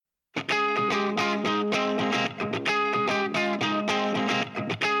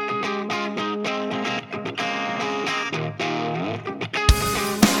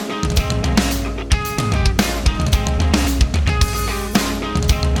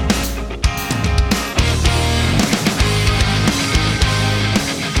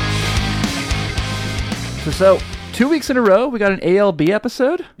So 2 weeks in a row, we got an ALB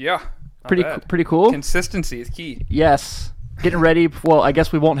episode. Yeah. Pretty cool. Consistency is key. Yes. Getting ready. Well, I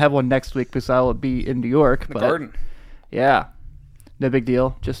guess we won't have one next week because I will be in New York. The Garden. Yeah. No big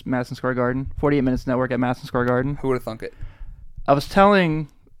deal. Just Madison Square Garden. 48 Minutes Network at Madison Square Garden. Who would have thunk it? I was telling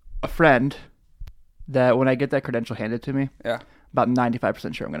a friend that when I get that credential handed to me, about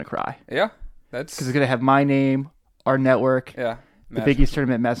 95% sure I'm going to cry. Yeah. Because it's going to have my name, our network, the Big East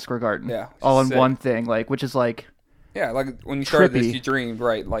tournament at Madison Square Garden. Yeah. All in one thing, which is like... Yeah, like when you started trippy. this, you dreamed,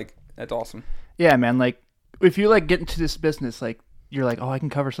 right? Like, that's awesome. Yeah, man. Like, if you get into this business, you're like, oh, I can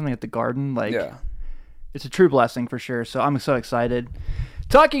cover something at the Garden. It's a true blessing for sure. So I'm so excited.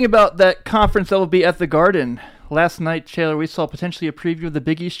 Talking about that conference that will be at the Garden. Last night, Taylor, we saw potentially a preview of the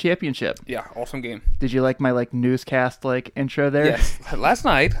Big East Championship. Yeah, awesome game. Did you like my newscast intro there? Yes, last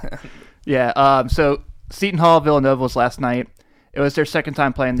night. Yeah. So Seton Hall Villanova was last night. It was their second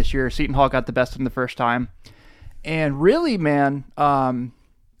time playing this year. Seton Hall got the best of them the first time. And really, man, I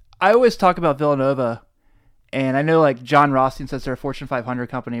always talk about Villanova, and I know John Rothstein says they're a Fortune 500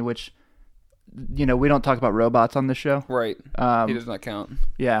 company, which, we don't talk about robots on this show. Right. He does not count.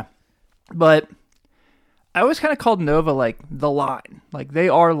 Yeah. But I always kind of called Nova the line. They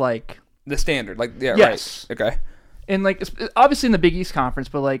are the standard. Yes. Right. Okay. And obviously in the Big East Conference,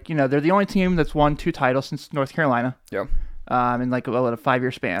 but they're the only team that's won 2 titles since North Carolina. Yeah. In a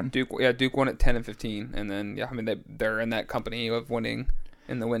 5-year span. Duke won at 10 and 15, and then they're in that company of winning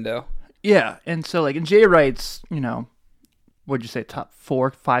in the window. Yeah, and so and Jay Wright's, what'd you say, top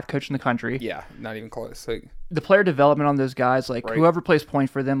 4, 5 coach in the country. Yeah, not even close. The player development on those guys, right. Whoever plays point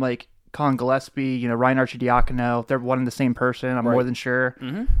for them, Colin Gillespie, Ryan Arcidiacono, they're one and the same person. I'm more than sure.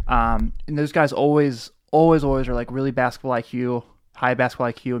 Mm-hmm. And those guys always are really basketball IQ, high basketball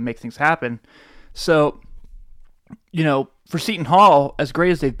IQ, and make things happen. So, for Seton Hall, as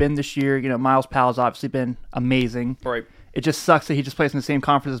great as they've been this year, Miles Powell's obviously been amazing. Right. It just sucks that he just plays in the same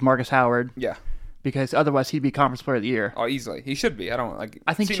conference as Marcus Howard. Yeah. Because otherwise he'd be Conference Player of the Year. Oh, easily. He should be. I think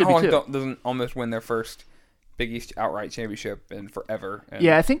Seton he should be Hall too. Doesn't almost win their first Big East outright championship in forever. And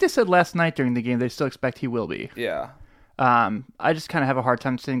yeah, I think they said last night during the game they still expect he will be. Yeah. I just kind of have a hard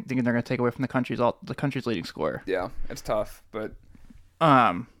time thinking they're going to take away from the country's leading scorer. Yeah, it's tough, but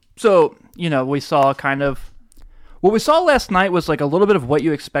so we saw what we saw last night was a little bit of what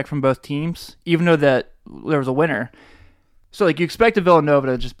you expect from both teams, even though that there was a winner. So you expected Villanova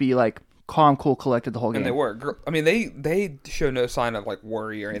to just be calm, cool, collected the whole game. And they were. I mean, they show no sign of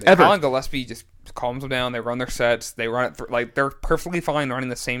worry or anything. Ever. Colin Gillespie just calms them down. They run their sets. They run it they're perfectly fine running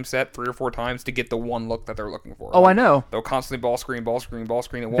the same set 3 or 4 times to get the one look that they're looking for. Oh, I know. They'll constantly ball screen. It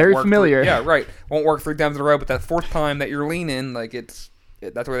won't Very work familiar. Yeah, right. Won't work 3 times in a row, but that 4th time that you're leaning, that's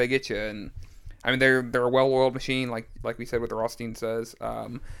where they get you. And I mean, they're a well-oiled machine, like we said, what Rothstein says.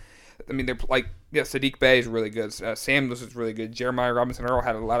 I mean, they're Sadiq Bey is really good. Samuels is really good. Jeremiah Robinson Earl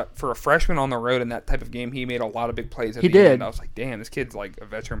had a lot of, for a freshman on the road in that type of game, he made a lot of big plays at the end. I was like, damn, this kid's a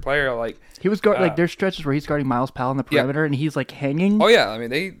veteran player. He was there's stretches where he's guarding Miles Powell on the perimeter and he's hanging. Oh yeah, I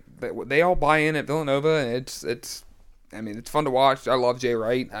mean they all buy in at Villanova, and it's fun to watch. I love Jay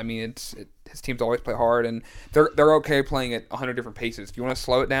Wright. I mean his teams always play hard, and they're okay playing at 100 different paces. If you want to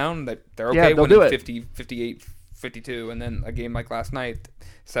slow it down, they're okay winning 50, 58, 52, and then a game like last night,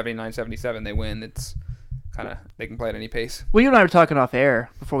 79-77, they win. It's they can play at any pace. Well, you and I were talking off air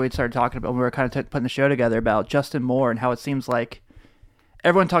before we started talking about when we were kind of putting the show together about Justin Moore and how it seems like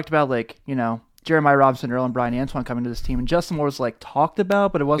everyone talked about Jeremiah Robinson Earl and Brian Antoine coming to this team, and Justin Moore was talked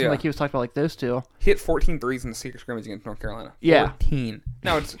about, but it wasn't he was talked about those two. He hit 14 threes in the secret scrimmage against North Carolina. Yeah, 14.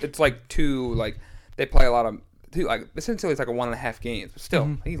 Now it's two they play a lot of two essentially it's 1.5 games, but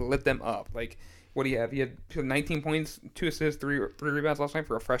still he lit them up. What do you have? He had 19 points, 2 assists, 3 rebounds last night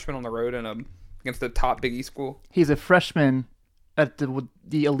for a freshman on the road and against the top Big East school. He's a freshman at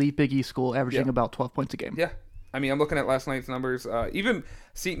the elite Big East school, averaging about 12 points a game. Yeah, I mean, I'm looking at last night's numbers. Even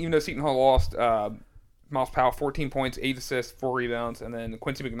though Seton Hall lost, Miles Powell 14 points, 8 assists, 4 rebounds, and then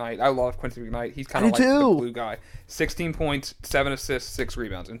Quincy McKnight. I love Quincy McKnight. He's kind of the glue guy. 16 points, 7 assists, 6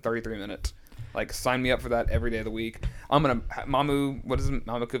 rebounds in 33 minutes. Sign me up for that every day of the week. I'm gonna Mamu. What is it?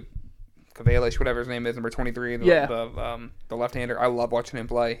 Mamu Kavalish, whatever his name is, number 23, the left-hander. I love watching him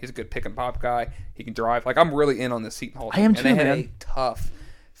play. He's a good pick-and-pop guy. He can drive. I'm really in on the Seton Hall team. I am too, and they man. had a tough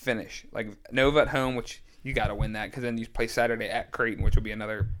finish. Nova at home, which you got to win that because then you play Saturday at Creighton, which will be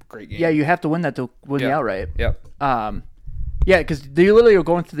another great game. Yeah, you have to win that to win the outright. Yep. Yeah, because they literally are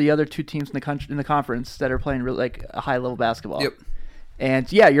going through the other 2 teams in the conference that are playing really a high-level basketball. Yep.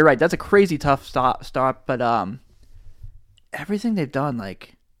 And yeah, you're right. That's a crazy tough stop, but everything they've done,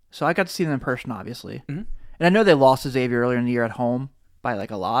 so I got to see them in person, obviously. Mm-hmm. And I know they lost to Xavier earlier in the year at home by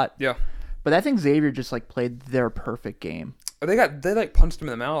a lot. Yeah. But I think Xavier just like played their perfect game. They like punched him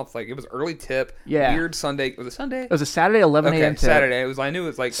in the mouth. Like it was early tip. Yeah. Weird Sunday. Was it Sunday? It was a Saturday 11 a.m. tip. Saturday. I knew it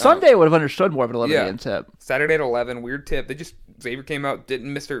was like Sunday. Would have understood more of an 11 a.m. tip. Saturday at 11. Weird tip. Xavier came out,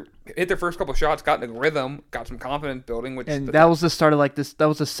 hit their first couple shots, got in a rhythm, got some confidence building. That was the start of like this. That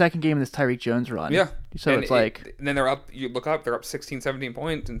was the second game of this Tyreek Jones run. Yeah. So and and then they're up. You look up, they're up 16, 17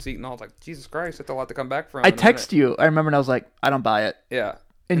 points, and Seton Hall's like, Jesus Christ, that's a lot to come back from. I text you. I remember, and I was like, I don't buy it. Yeah.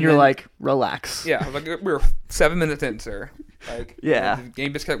 And you're like, relax. Yeah, I was like, we were 7 minutes in, sir. Like, yeah, the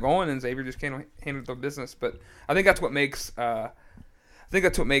game just kept going, and Xavier just came handled the business. But I think that's what makes the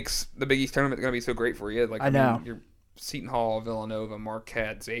Big East tournament going to be so great for you. Like, I know. You're Seton Hall, Villanova,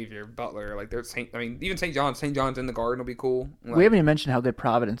 Marquette, Xavier, Butler. Like, there's even St. John's. St. John's in the Garden will be cool. Like, we haven't even mentioned how good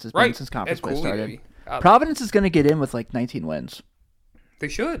Providence has been since conference play started. Providence is going to get in with like 19 wins. They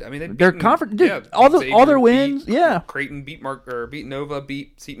should. I mean, they're conference. Dude, all their wins. Creighton beat Nova,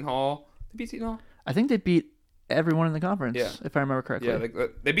 beat Seton Hall. They beat Seton Hall. I think they beat everyone in the conference. Yeah. If I remember correctly. Yeah,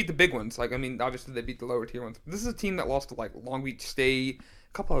 they beat the big ones. Like, I mean, obviously they beat the lower tier ones. This is a team that lost to like Long Beach State,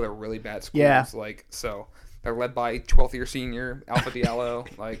 a couple other really bad schools. Yeah. Like, so they're led by 12th year senior Alpha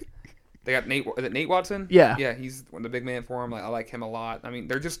Diallo. Like, they got Nate Watson. Yeah. Yeah, he's the big man for him. Like, I like him a lot. I mean,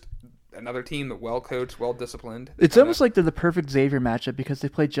 they're just another team that well coached, well disciplined. It's almost like they're the perfect Xavier matchup because they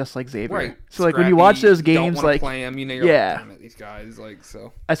play just like Xavier. Right. So like when you watch those games, don't like play them, you're like, these guys, like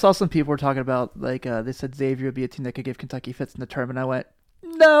so. I saw some people were talking about like they said Xavier would be a team that could give Kentucky fits in the tournament. I went,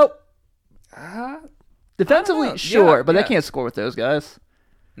 no. Defensively, sure, but they can't score with those guys.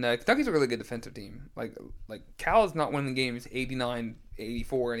 No, Kentucky's a really good defensive team. Like Cal is not winning games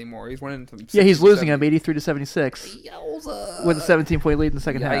 89-84 anymore. He's winning some. Yeah, he's losing them 83-76 with a 17-point lead in the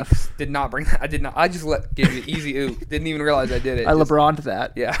second half. Did not bring that. I did not. I just gave you an easy oop. Didn't even realize I did it. I LeBron'd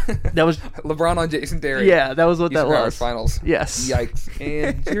that. Yeah, that was LeBron on Jason Terry. Yeah, that was what that was. Finals. Yes. Yikes!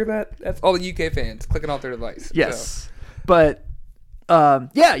 And did you hear that? That's all the UK fans clicking off their device. Yes, so. But.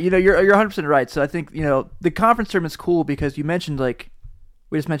 Yeah, you're 100% right. So I think the conference tournament's cool because you mentioned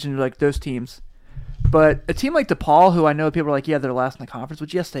we just mentioned like those teams, but a team like DePaul, who I know people are like, yeah, they're last in the conference,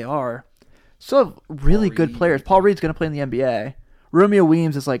 which yes they are, still have really good players. Paul Reed's going to play in the NBA. Romeo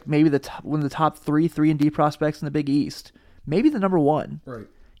Weems is like maybe one of the top 3 3-and-D prospects in the Big East, maybe the number 1. Right.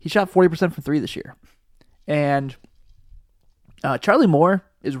 He shot 40% from 3 this year, and Charlie Moore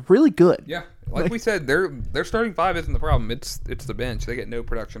is really good. Yeah. Like we said, their starting 5 isn't the problem. It's the bench. They get no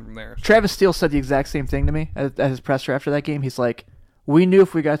production from there. So. Travis Steele said the exact same thing to me at his presser after that game. He's like, we knew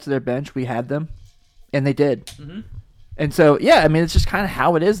if we got to their bench, we had them, and they did. Mm-hmm. And so, yeah, I mean, it's just kind of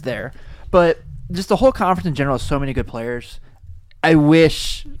how it is there. But just the whole conference in general has so many good players. I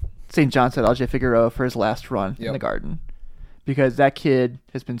wish St. John's had LJ Figueroa for his last run in the Garden because that kid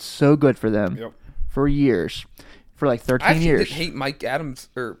has been so good for them for years, for like 13 years. I didn't hate Mike Adams,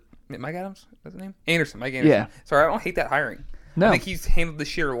 or Mike Adams, that's his name? Mike Anderson. Yeah. Sorry, I don't hate that hiring. No. I think he's handled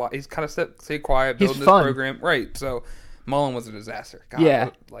this year a lot. He's kind of stayed quiet, building this program. Right, so Mullen was a disaster. God,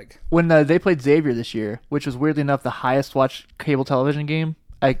 yeah. When they played Xavier this year, which was weirdly enough the highest watched cable television game,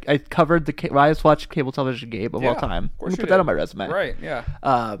 I covered the highest watched cable television game of all time. I'm going to put that on my resume. Right,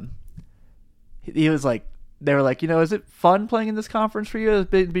 yeah. He was like, they were like, is it fun playing in this conference for you?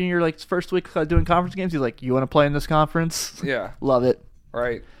 Being your first week doing conference games? He's like, you want to play in this conference? Yeah. Love it.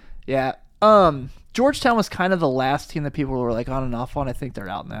 Right. Yeah. Georgetown was kind of the last team that people were like on and off on. I think they're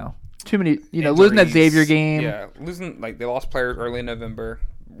out now. Too many, Injuries, losing that Xavier game. Yeah, losing they lost players early in November,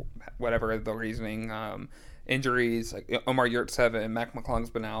 whatever the reasoning. Injuries like Omar Yurtseven and Mac McClung's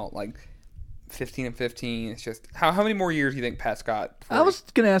been out 15 and 15. It's just how many more years do you think Pat's got? I was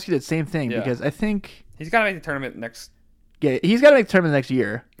gonna ask you that same thing because I think he's got to make the tournament next. Yeah, he's got to make the tournament next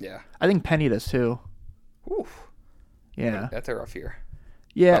year. Yeah, I think Penny does too. Oof. Yeah, that's a rough year.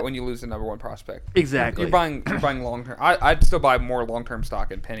 Yeah, when you lose the number 1 prospect, exactly. You're buying long term. I'd still buy more long term stock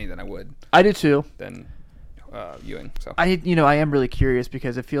in Penny than I would. I do too. Than Ewing. So I am really curious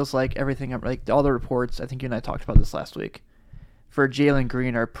because it feels like everything, like all the reports. I think you and I talked about this last week. For Jalen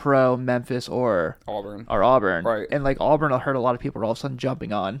Green are pro Memphis or Auburn. Right? And Auburn, I heard a lot of people are all of a sudden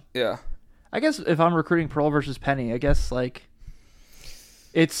jumping on. Yeah. I guess if I'm recruiting Pearl versus Penny, I guess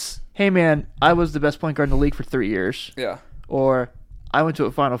it's, hey man, I was the best point guard in the league for 3 years. Yeah. Or I went to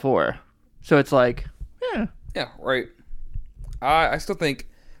a Final Four. So it's yeah. Yeah, right. I still think,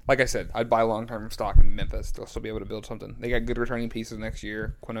 like I said, I'd buy long-term stock in Memphis. They'll still be able to build something. They got good returning pieces next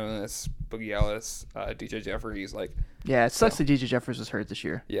year. Quinones, Boogie Ellis, DJ Jeffries. Yeah, it sucks that DJ Jeffries was hurt this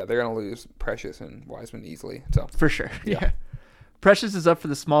year. Yeah, they're going to lose Precious and Wiseman easily. So for sure. Yeah. Precious is up for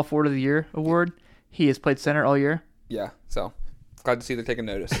the Small Forward of the Year award. He has played center all year. Yeah, so glad to see they're taking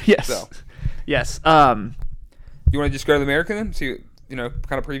notice. Yes. So. Yes. You want to just go to the American then? See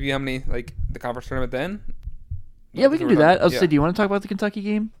kind of preview how many like the conference tournament then? Yeah, we can do that. Do you want to talk about the Kentucky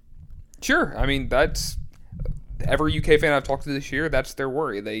game? Sure. I mean, that's every UK fan I've talked to this year. That's their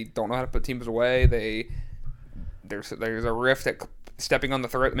worry. They don't know how to put teams away. There's a rift at stepping on the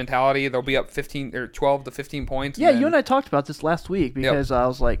threat mentality. They'll be up 15 or 12 to 15 points. Yeah, you and I talked about this last week because I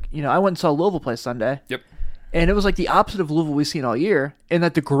was like, I went and saw Louisville play Sunday. Yep. And it was like the opposite of Louisville we've seen all year, and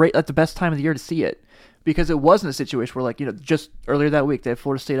at the best time of the year to see it, because it wasn't a situation where just earlier that week they had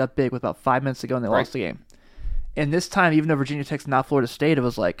Florida State up big with about 5 minutes to go and they lost the game. And this time, even though Virginia Tech's not Florida State, it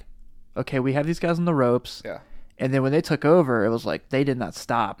was like, okay, we have these guys on the ropes. Yeah. And then when they took over, it was like they did not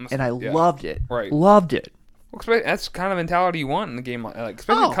stop, and I loved it. Right. Loved it. Well, that's kind of mentality you want in a game like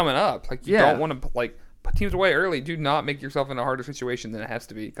especially coming up. Like you don't want to put teams away early. Do not make yourself in a harder situation than it has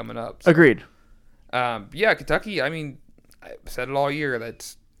to be coming up. So. Agreed. Kentucky. I mean, I've said it all year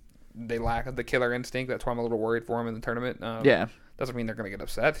that they lack the killer instinct. That's why I'm a little worried for them in the tournament. Doesn't mean they're going to get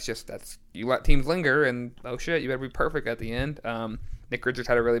upset. It's just you let teams linger, and oh shit, you better be perfect at the end. Nick Richards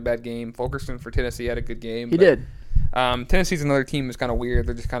had a really bad game. Fulkerson for Tennessee had a good game. He did. Tennessee's another team that's kind of weird.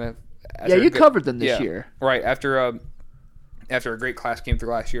 They're just kind of covered them this year, right? After a great class came through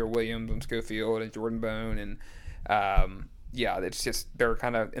last year, Williams and Schofield and Jordan Bone, and it's just they're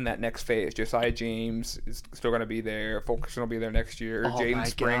kind of in that next phase. Josiah James is still going to be there. Fulkerson will be there next year. Jaden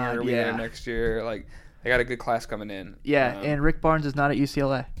Springer will be there next year. Like they got a good class coming in. Yeah, and Rick Barnes is not at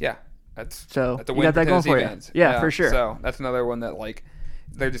UCLA. Yeah, that's a win you got that going for you. Fans. Yeah, for sure. So that's another one that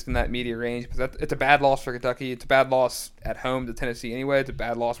they're just in that media range. But it's a bad loss for Kentucky. It's a bad loss at home to Tennessee anyway. It's a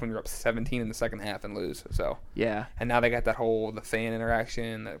bad loss when you're up 17 in the second half and lose. So yeah. And now they got the fan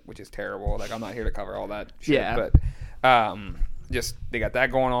interaction, which is terrible. Like I'm not here to cover all that shit. Yeah. But just they got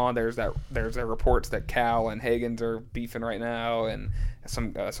that going on. There's reports that Cal and Hagens are beefing right now, and I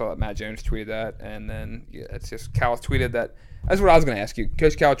saw that Matt Jones tweeted that, and then it's just Cal tweeted that. That's what I was going to ask you.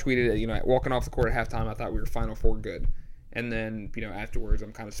 Coach Cal tweeted that walking off the court at halftime, I thought we were Final Four good. And then, afterwards,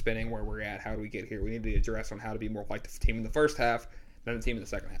 I'm kind of spinning where we're at. How do we get here? We need to address on how to be more like the team in the first half than the team in the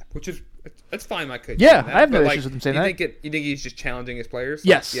second half, which is that's fine. My coach. Yeah, I have no issues with him saying that. You think he's just challenging his players?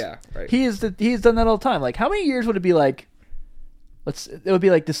 Yes. Yeah. Right. He's done that all the time. Like, how many years would it be like? It would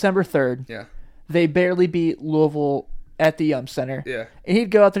be like December 3rd. Yeah. They barely beat Louisville at the Yum Center. Yeah. And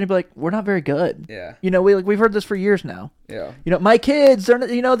he'd go out there and he'd be like, "We're not very good." Yeah. We've heard this for years now. Yeah. My kids,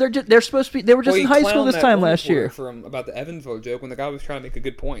 they're supposed to be. They were just in high school this time last year. About the Evansville joke when the guy was trying to make a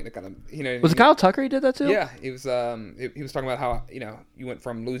good point. That kind of was it Kyle Tucker? He did that too. Yeah. He was talking about how you went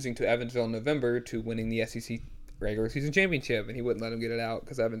from losing to Evansville in November to winning the SEC regular season championship, and he wouldn't let him get it out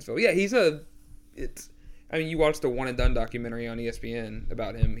because Evansville. Yeah. You watched the One and Done documentary on ESPN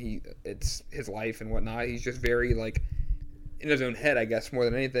about him. It's his life and whatnot. He's just very in his own head, I guess, more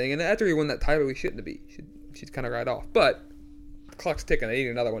than anything. And after he won that title, he shouldn't be. She's kind of right off. But the clock's ticking. They need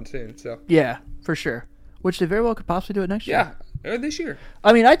another one soon. So yeah, for sure. Which they very well could possibly do it next year. Yeah, this year.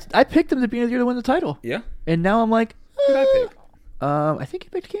 I mean, I picked them at the beginning of the year to win the title. Yeah. And now I'm like, who did I pick? I think you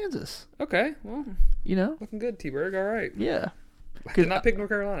picked Kansas. Okay, well, looking good, T-Berg. All right. Yeah. I did not pick North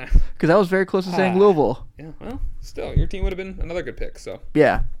Carolina. Because I was very close to saying Louisville. Yeah, well, still, your team would have been another good pick, so.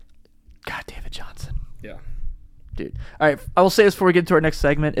 Yeah. God, David Johnson. Yeah. Dude. All right, I will say this before we get into our next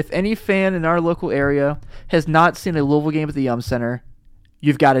segment. If any fan in our local area has not seen a Louisville game at the Yum Center,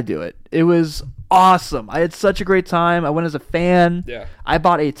 you've got to do it. It was awesome. I had such a great time. I went as a fan. Yeah. I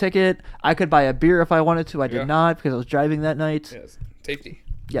bought a ticket. I could buy a beer if I wanted to. I did not because I was driving that night. Yes. Safety.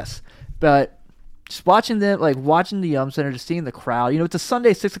 Yes. But just watching the Yum Center, just seeing the crowd. It's a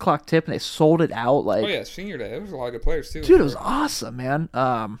Sunday 6 o'clock tip, and they sold it out. Oh yeah, senior day. There was a lot of good players too. Dude, it was awesome, man.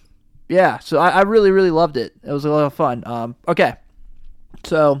 Yeah. So I really, really loved it. It was a lot of fun. Okay.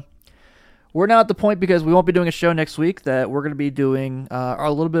 So we're now at the point, because we won't be doing a show next week, that we're going to be doing a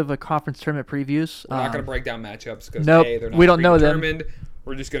little bit of a conference tournament previews. We're not going to break down matchups because they're not. We don't know them.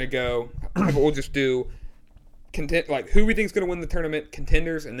 We're just going to go. We'll just do who we think is going to win the tournament,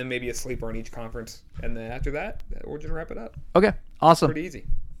 contenders, and then maybe a sleeper in each conference, and then after that, we'll just wrap it up. Okay, awesome. Pretty easy.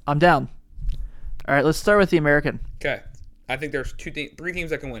 I'm down. All right, let's start with the American. Okay, I think there's three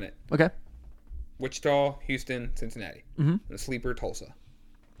teams that can win it. Okay. Wichita, Houston, Cincinnati. Mm-hmm. And a sleeper, Tulsa,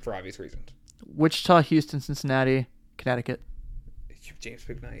 for obvious reasons. Wichita, Houston, Cincinnati, Connecticut. James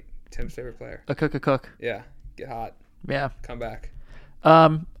McKnight, Tim's favorite player. A cook. Yeah, get hot. Yeah. Come back.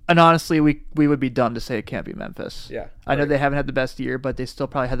 And honestly, we would be dumb to say it can't be Memphis. Yeah. I know they haven't had the best year, but they still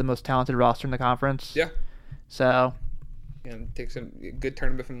probably had the most talented roster in the conference. Yeah. So. And take some good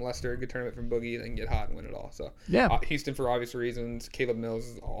tournament from Leicester, good tournament from Boogie, then get hot and win it all. So yeah. Houston for obvious reasons. Caleb Mills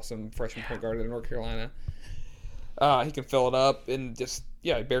is awesome, freshman point guard at North Carolina. He can fill it up and just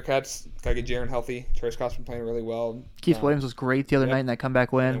Bearcats gotta get Jaron healthy. Trace Scott's been playing really well. Keith Williams was great the other night in that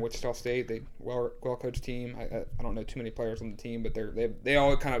comeback win. And Wichita State, they well coached team. I don't know too many players on the team, but they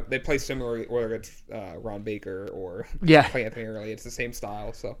all they play similarly, whether it's Ron Baker or Clay Anthony Early. It's the same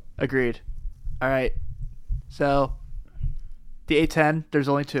style. So agreed. All right, so the A10, there's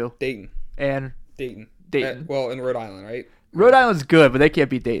only two. Dayton. And Dayton. Dayton. In Rhode Island, right? Rhode Island's good, but they can't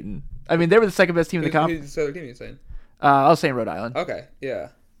beat Dayton. I mean, they were the second best team in the conference. Who's the other team you saying? I was saying Rhode Island. Okay, yeah.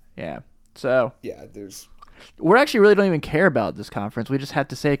 Yeah. So. Yeah, we actually really don't even care about this conference. We just have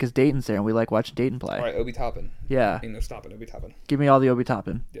to say it because Dayton's there, and we like watching Dayton play. All right, Obi Toppin. Yeah. No stopping, Obi Toppin. Give me all the Obi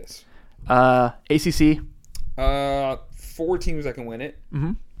Toppin. Yes. ACC. 4 teams that can win it.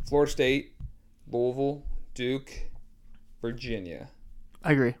 Mm-hmm. Florida State, Louisville, Duke, Virginia.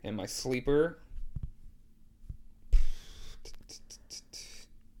 I agree. And my sleeper.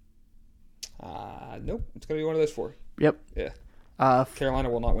 Nope. It's going to be one of those 4. Yep. Yeah. Carolina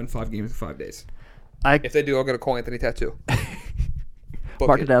will not win 5 games in 5 days. If they do, I'll get a Cole Anthony tattoo.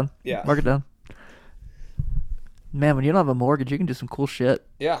 Mark it down. Yeah. Mark it down. Man, when you don't have a mortgage, you can do some cool shit.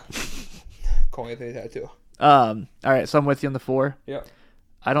 Yeah. Cole Anthony tattoo. All right, so I'm with you on the 4. Yeah.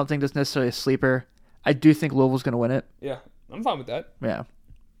 I don't think this is necessarily a sleeper. I do think Louisville's going to win it. Yeah. I'm fine with that. Yeah.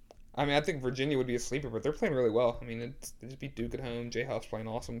 I mean, I think Virginia would be a sleeper, but they're playing really well. I mean, they just beat Duke at home. Jay Huff's playing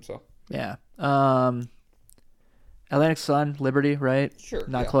awesome, so. Yeah. Atlantic Sun, Liberty, right? Sure.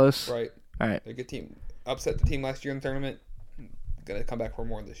 Not close. Right. All right. They're a good team. Upset the team last year in the tournament. Going to come back for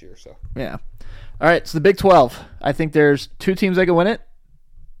more this year, so. Yeah. All right, so the Big 12. I think there's 2 teams that can win it.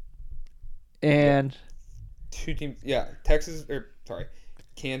 And. 2 teams. Yeah. Kansas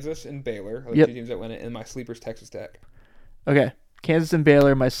and Baylor are the 2 teams that win it, and my sleeper's Texas Tech. Okay. Kansas and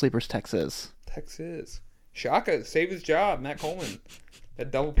Baylor, my sleeper's Texas. Texas. Shaka saved his job, Matt Coleman.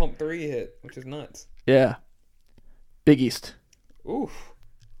 That double pump 3 hit, which is nuts. Yeah. Big East. Oof.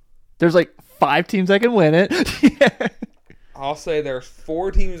 There's like 5 teams that can win it. I'll say there's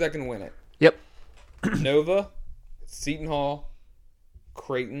 4 teams that can win it. Yep. Nova, Seton Hall,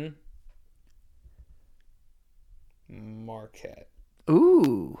 Creighton, Marquette.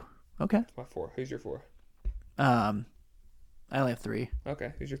 Ooh. Okay. That's my 4. Who's your 4? I only have 3.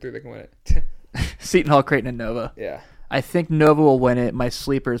 Okay. Who's your 3 that can win it? Seton Hall, Creighton, and Nova. Yeah. I think Nova will win it. My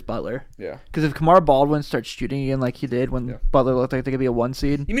sleeper is Butler. Yeah. Because if Kamar Baldwin starts shooting again like he did when Butler looked like they could be a 1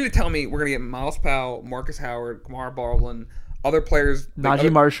 seed. You mean to tell me we're going to get Miles Powell, Marcus Howard, Kamar Baldwin, other players.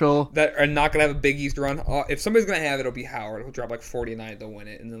 Najee Marshall. That are not going to have a Big East run. If somebody's going to have it, it'll be Howard. He'll drop like 40-9, they'll win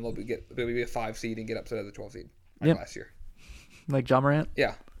it. And then they'll be a 5 seed and get upset at the 12 seed like last year. Like John Morant?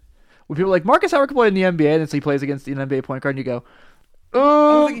 Yeah. When people are like, Marcus Howard can play in the NBA, and so he plays against the NBA point guard, and you go, I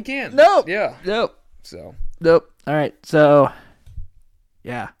don't think he can. No. Yeah. Nope. So. Nope. All right. So,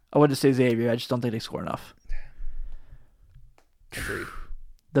 yeah. I wanted to say Xavier. I just don't think they score enough. Agreed.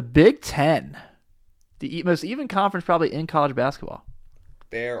 The Big Ten. The most even conference probably in college basketball.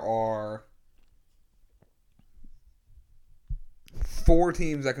 There are 4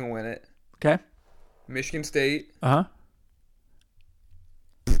 teams that can win it. Okay. Michigan State. Uh-huh.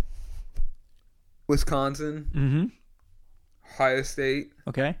 Wisconsin. Mm-hmm. Ohio State.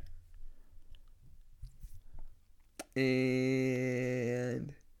 Okay.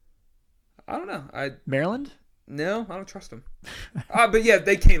 And I don't know. Maryland? No, I don't trust them. But yeah,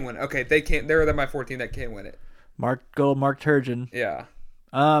 they can win it. Okay, they can. They're my 14 that can win it. Mark Turgeon. Yeah.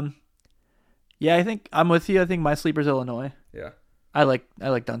 Yeah, I think I'm with you. I think my sleeper's Illinois. Yeah. I like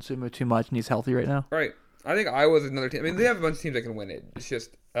Dunsumu too much, and he's healthy right now. Right. I think Iowa's another team. I mean, they have a bunch of teams that can win it. It's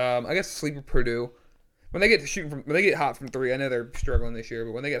just, I guess sleeper Purdue. When they get hot from 3, I know they're struggling this year,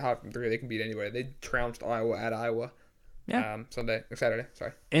 but when they get hot from 3, they can beat anybody. They trounced Iowa at Iowa. Yeah. Saturday.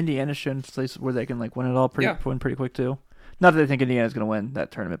 Sorry. Indiana's shown a place where they can win it all pretty quick too. Not that I think Indiana's going to win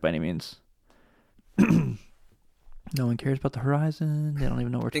that tournament by any means. No one cares about the horizon. They don't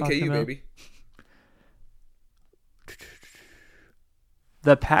even know what we're talking about. baby.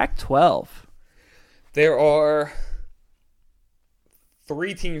 The Pac-12. There are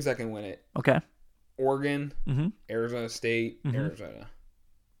 3 teams that can win it. Okay. Oregon, mm-hmm. Arizona State, mm-hmm. Arizona.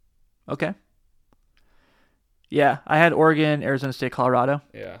 Okay. Yeah, I had Oregon, Arizona State, Colorado.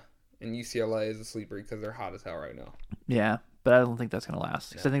 Yeah, and UCLA is a sleeper because they're hot as hell right now. Yeah, but I don't think that's going to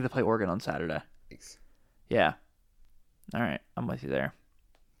last because I think they play Oregon on Saturday. Thanks. Yeah. All right, I'm with you there.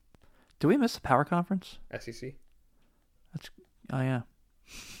 Do we miss the power conference? SEC. Oh, yeah.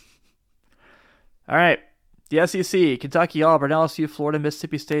 All right. The SEC, Kentucky, Auburn, LSU, Florida,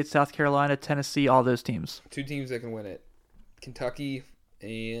 Mississippi State, South Carolina, Tennessee, all those teams. 2 teams that can win it. Kentucky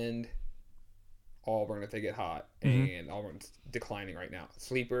and Auburn if they get hot. Mm-hmm. And Auburn's declining right now.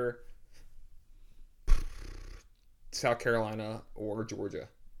 Sleeper. South Carolina or Georgia.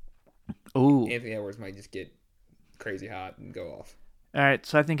 Ooh. Anthony Edwards might just get crazy hot and go off. All right,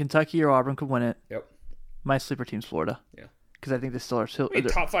 so I think Kentucky or Auburn could win it. Yep. My sleeper team's Florida. Yeah. Because I think they still are.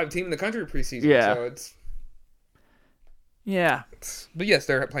 Top 5 team in the country preseason. Yeah. So it's. Yeah. But yes,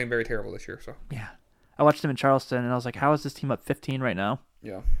 they're playing very terrible this year. So. Yeah. I watched them in Charleston, and I was like, how is this team up 15 right now?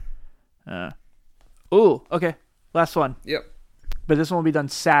 Yeah. Ooh, okay. Last one. Yep. But this one will be done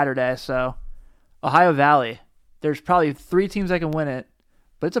Saturday, so Ohio Valley. There's probably 3 teams that can win it,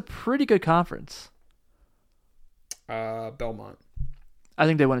 but it's a pretty good conference. Belmont. I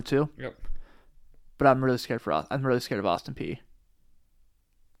think they win it too. Yep. But I'm really scared of Austin Peay.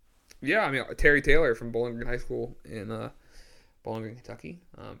 Yeah, I mean Terry Taylor from Bowling Green High School in Bowling Green, Kentucky,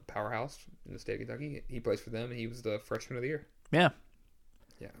 powerhouse in the state of Kentucky. He plays for them, and he was the freshman of the year. Yeah.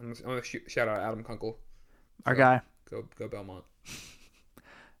 Yeah, I'm gonna shout out Adam Kunkel. Our guy. Go Belmont.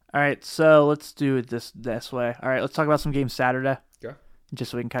 All right, so let's do it this way. All right, let's talk about some games Saturday. Yeah.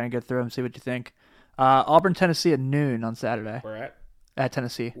 Just so we can kind of go through them and see what you think. Auburn, Tennessee at noon on Saturday. Where at? At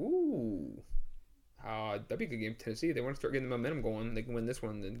Tennessee. Ooh. That'd be a good game for Tennessee. They want to start getting the momentum going. They can win this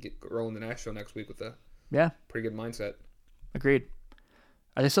one and get rolling to Nashville next week with a pretty good mindset. Agreed.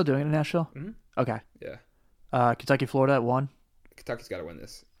 Are they still doing it in Nashville? Mm-hmm. Okay. Yeah. Kentucky, Florida at 1. Kentucky's got to win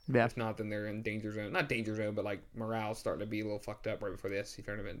this. Yeah. If not, then they're in danger zone. Not danger zone, but like morale's starting to be a little fucked up right before the SEC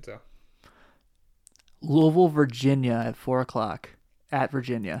tournament. So. Louisville, Virginia at 4:00 at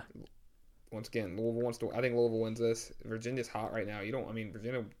Virginia. Once again, Louisville wants to. I think Louisville wins this. Virginia's hot right now.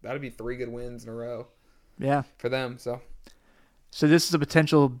 Virginia. That'd be 3 good wins in a row. Yeah. For them. So this is a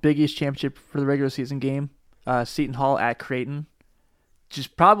potential Big East championship for the regular season game. Seton Hall at Creighton.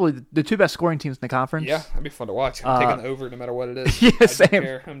 Just probably the 2 best scoring teams in the conference. Yeah, that'd be fun to watch. I'm taking the over no matter what it is. Yeah, I same. don't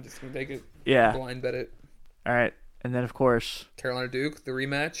care. I'm just gonna take it. Yeah. Blind bet it. All right, and then of course Carolina Duke, the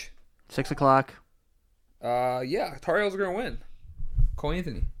rematch. 6:00. Yeah, Tar Heels are gonna win. Cole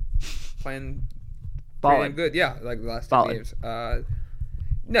Anthony playing Ballin'. pretty damn good. Yeah, like the last 2 games.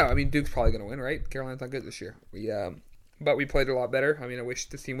 No, I mean Duke's probably gonna win, right? Carolina's not good this year. But we played a lot better. I mean, I wish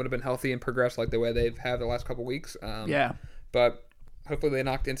this team would have been healthy and progressed like the way they've had the last couple weeks. Yeah. But hopefully they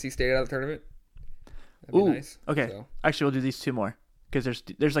knocked NC State out of the tournament. That'd be nice. Okay. So. Actually, we'll do these 2 more because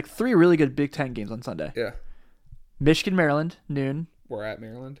there's like 3 really good Big Ten games on Sunday. Yeah. Michigan, Maryland, noon. We're at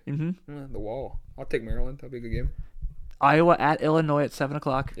Maryland. Mm-hmm. The Wall. I'll take Maryland. That'll be a good game. Iowa at Illinois at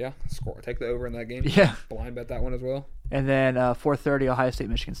 7:00. Yeah. Score. Take the over in that game. Yeah. Blind bet that one as well. And then 4:30 Ohio State,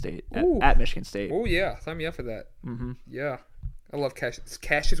 Michigan State at Michigan State. Oh yeah, sign me up for that. Mm-hmm. Yeah. I love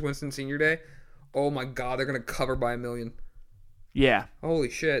Cassius Winston Senior Day. Oh my God, they're gonna cover by 1 million. Yeah. Holy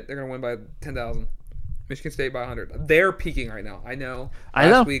shit, they're gonna win by 10,000. Michigan State by 100. They're peaking right now. I know.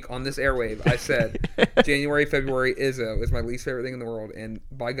 Last week on this airwave, I said January, February, Izzo is my least favorite thing in the world, and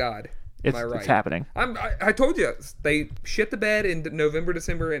by God, am I right? It's happening. I told you they shit the bed in November,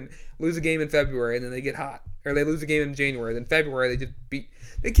 December, and lose a game in February, and then they get hot, or they lose a game in January. Then February, they just beat.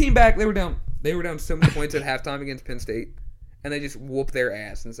 They came back. They were down so many points at halftime against Penn State. And they just whoop their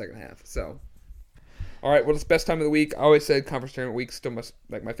ass in the second half. So, all right. Well, it's best time of the week. I always said conference tournament week still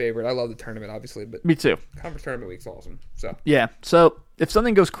my favorite. I love the tournament, obviously, but me too. Conference tournament week's awesome. So yeah. So if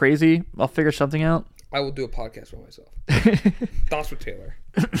something goes crazy, I'll figure something out. I will do a podcast by myself. Thoughts with Taylor,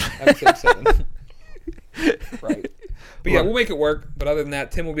 episode 7. Right. But yeah, we'll make it work. But other than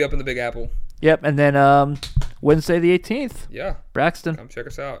that, Tim will be up in the Big Apple. Yep. And then Wednesday the 18th. Yeah. Braxton. Come check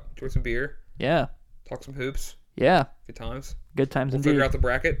us out. Enjoy some beer. Yeah. Talk some hoops. Yeah. Good times. Good times We'll indeed. figure out the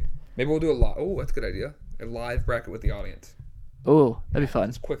bracket. Maybe we'll do a live. Oh, that's a good idea. A live bracket with the audience. Oh, that'd be fun.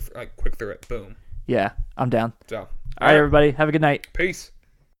 Just quick through it. Boom. Yeah, I'm down. So. All right, everybody. Have a good night. Peace.